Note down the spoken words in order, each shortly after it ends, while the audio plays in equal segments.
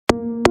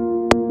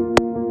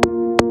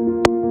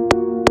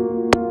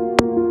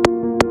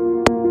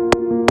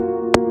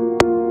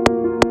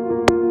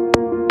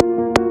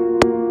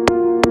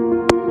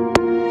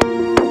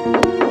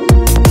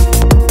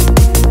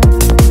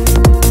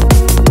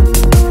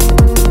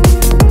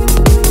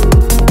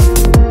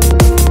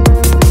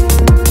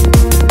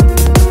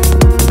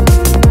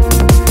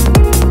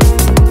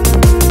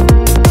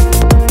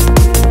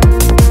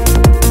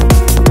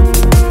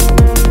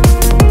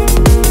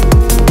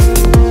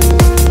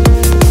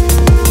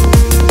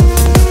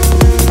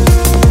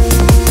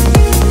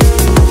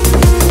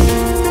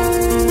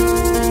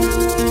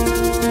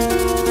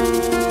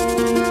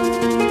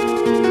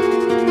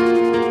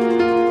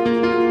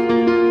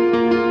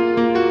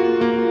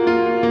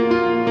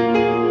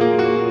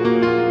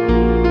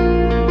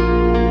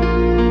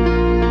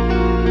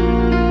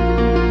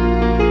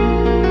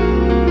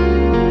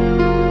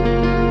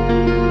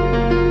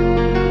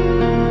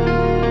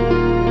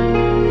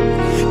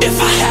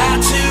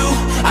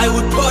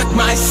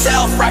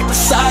right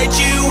beside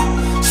you.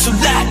 So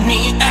let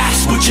me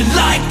ask, would you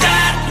like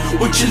that?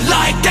 Would you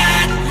like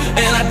that?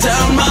 And I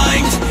don't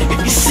mind if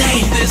you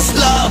say this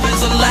love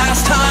is the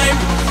last time.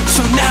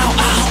 So now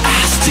I'll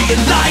ask, do you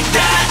like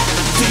that?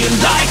 Do you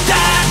like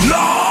that?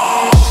 No!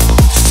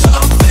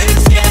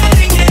 Something's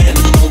getting in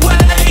the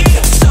way.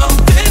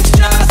 Something's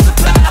just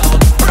about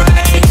to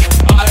break.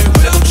 I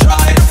will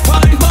try to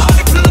find my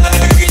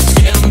place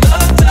in the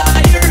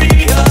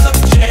diary of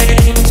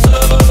James. So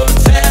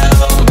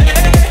tell me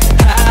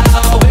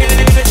how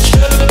it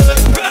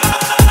should be.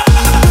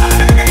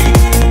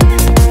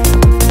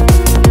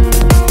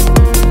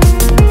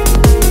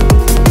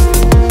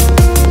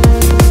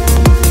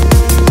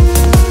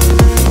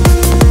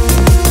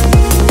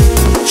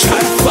 Try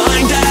to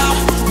find out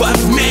what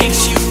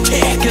makes you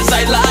tick as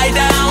I lie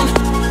down,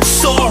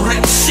 sore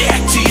and sick.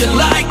 Do you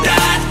like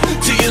that?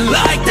 Do you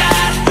like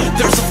that?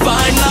 There's a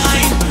fine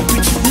line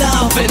between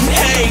love and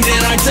hate,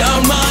 and I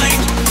don't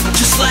mind.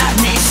 Just let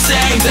me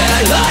say that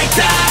I like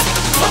that.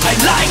 I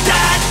like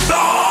that.